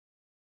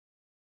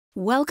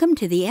Welcome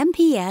to the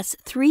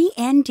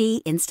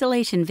MPS3ND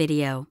installation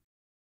video.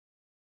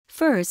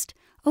 First,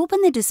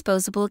 open the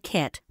disposable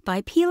kit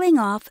by peeling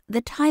off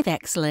the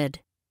Tyvek lid.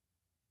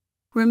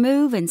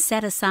 Remove and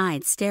set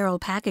aside sterile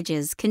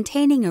packages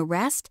containing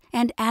arrest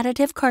and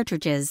additive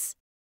cartridges.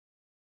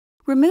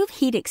 Remove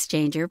heat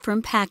exchanger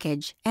from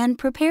package and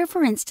prepare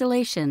for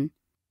installation.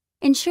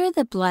 Ensure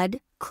the blood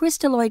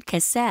crystalloid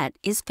cassette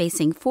is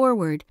facing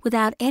forward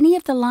without any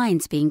of the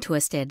lines being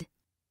twisted.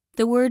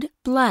 The word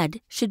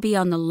blood should be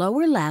on the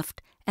lower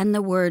left and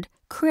the word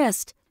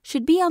crystal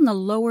should be on the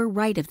lower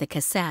right of the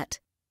cassette.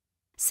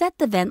 Set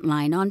the vent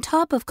line on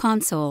top of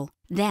console,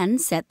 then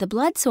set the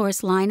blood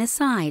source line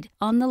aside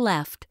on the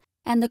left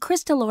and the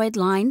crystalloid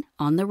line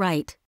on the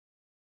right.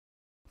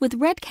 With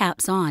red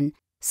caps on,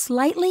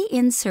 slightly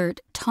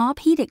insert top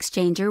heat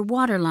exchanger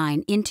water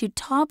line into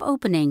top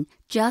opening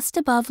just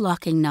above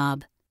locking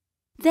knob.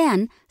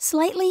 Then,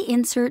 slightly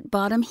insert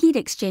bottom heat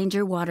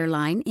exchanger water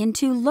line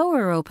into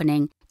lower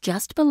opening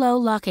just below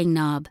locking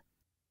knob.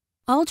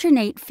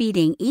 Alternate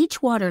feeding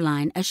each water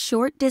line a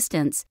short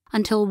distance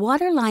until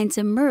water lines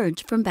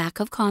emerge from back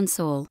of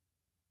console.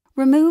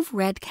 Remove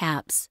red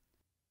caps.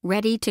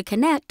 Ready to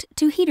connect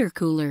to heater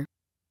cooler.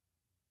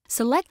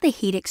 Select the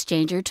heat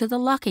exchanger to the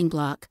locking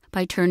block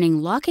by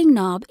turning locking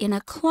knob in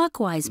a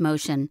clockwise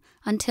motion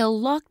until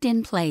locked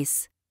in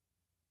place.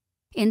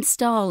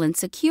 Install and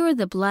secure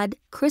the blood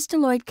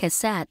crystalloid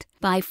cassette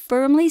by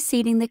firmly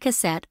seating the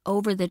cassette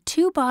over the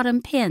two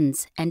bottom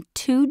pins and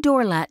two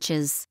door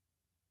latches.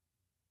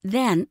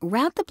 Then,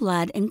 route the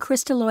blood and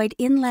crystalloid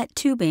inlet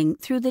tubing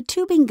through the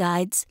tubing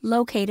guides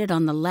located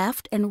on the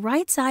left and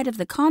right side of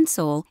the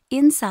console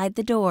inside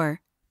the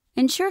door.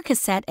 Ensure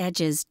cassette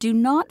edges do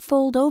not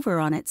fold over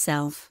on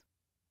itself.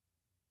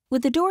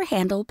 With the door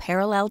handle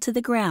parallel to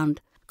the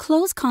ground,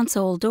 close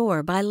console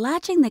door by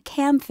latching the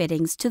cam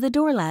fittings to the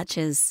door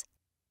latches.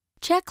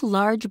 Check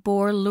large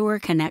bore lure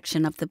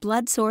connection of the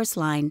blood source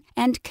line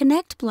and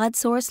connect blood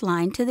source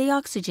line to the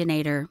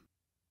oxygenator.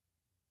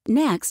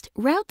 Next,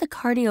 route the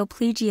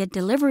cardioplegia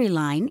delivery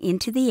line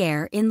into the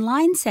air in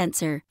line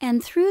sensor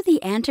and through the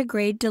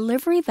antegrade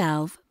delivery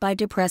valve by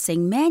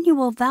depressing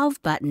manual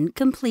valve button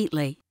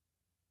completely.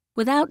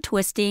 Without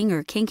twisting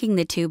or kinking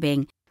the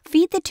tubing,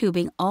 feed the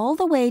tubing all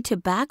the way to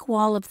back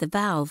wall of the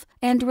valve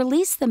and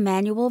release the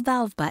manual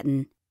valve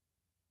button.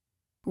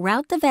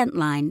 Route the vent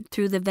line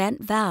through the vent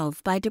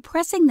valve by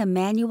depressing the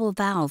manual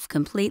valve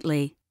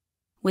completely.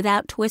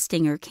 Without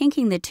twisting or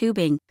kinking the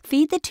tubing,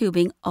 feed the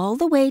tubing all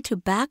the way to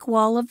back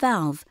wall of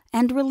valve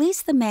and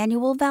release the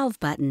manual valve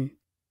button.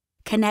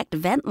 Connect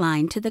vent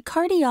line to the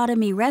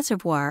cardiotomy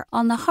reservoir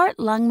on the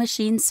heart-lung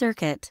machine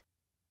circuit.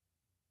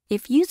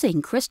 If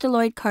using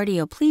crystalloid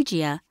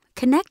cardioplegia,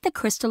 connect the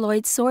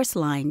crystalloid source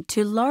line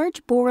to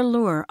large bore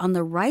lure on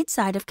the right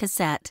side of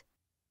cassette.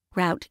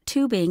 Route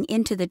tubing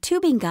into the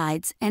tubing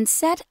guides and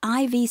set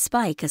IV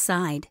spike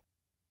aside.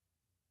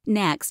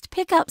 Next,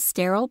 pick up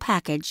sterile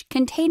package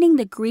containing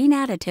the green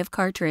additive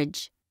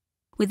cartridge.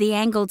 With the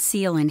angled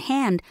seal in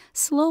hand,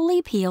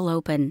 slowly peel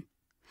open.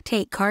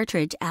 Take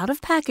cartridge out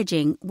of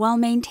packaging while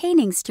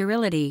maintaining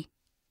sterility.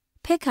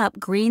 Pick up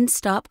green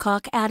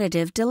stopcock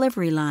additive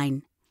delivery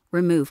line.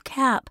 Remove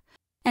cap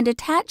and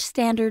attach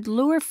standard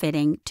lure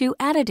fitting to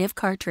additive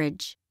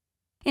cartridge.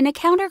 In a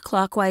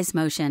counterclockwise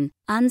motion,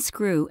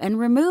 unscrew and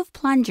remove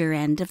plunger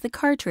end of the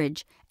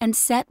cartridge and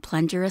set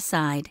plunger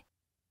aside.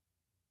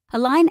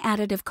 Align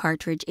additive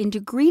cartridge into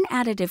green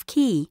additive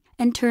key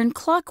and turn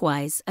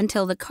clockwise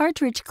until the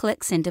cartridge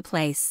clicks into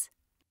place.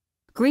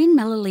 Green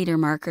milliliter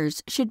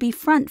markers should be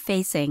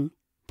front-facing.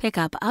 Pick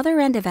up other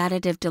end of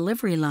additive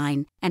delivery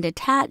line and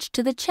attach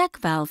to the check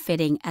valve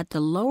fitting at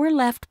the lower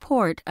left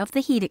port of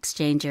the heat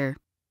exchanger.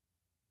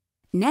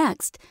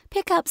 Next,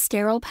 pick up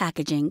sterile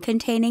packaging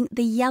containing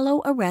the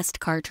yellow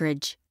arrest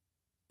cartridge.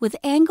 With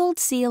angled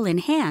seal in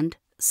hand,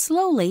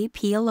 slowly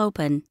peel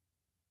open.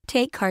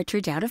 Take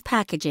cartridge out of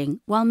packaging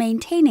while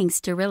maintaining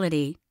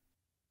sterility.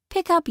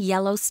 Pick up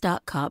yellow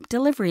stopcock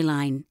delivery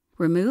line,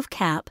 remove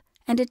cap,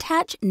 and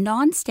attach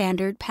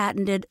non-standard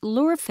patented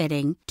lure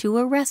fitting to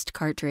arrest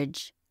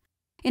cartridge.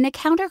 In a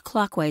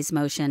counterclockwise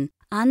motion,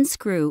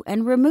 unscrew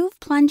and remove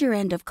plunger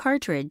end of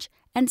cartridge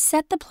and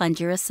set the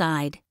plunger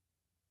aside.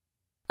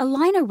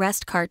 Align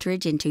arrest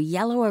cartridge into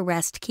yellow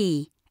arrest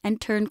key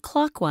and turn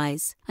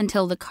clockwise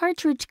until the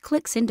cartridge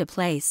clicks into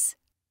place.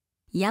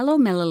 Yellow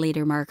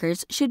milliliter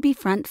markers should be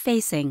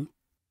front-facing.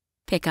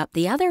 Pick up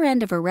the other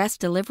end of arrest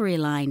delivery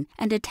line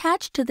and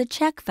attach to the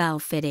check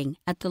valve fitting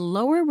at the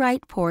lower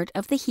right port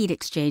of the heat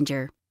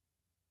exchanger.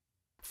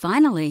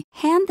 Finally,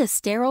 hand the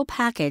sterile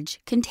package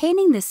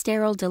containing the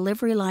sterile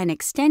delivery line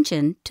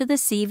extension to the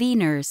CV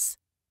nurse.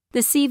 The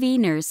CV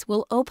nurse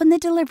will open the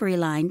delivery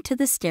line to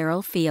the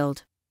sterile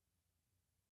field.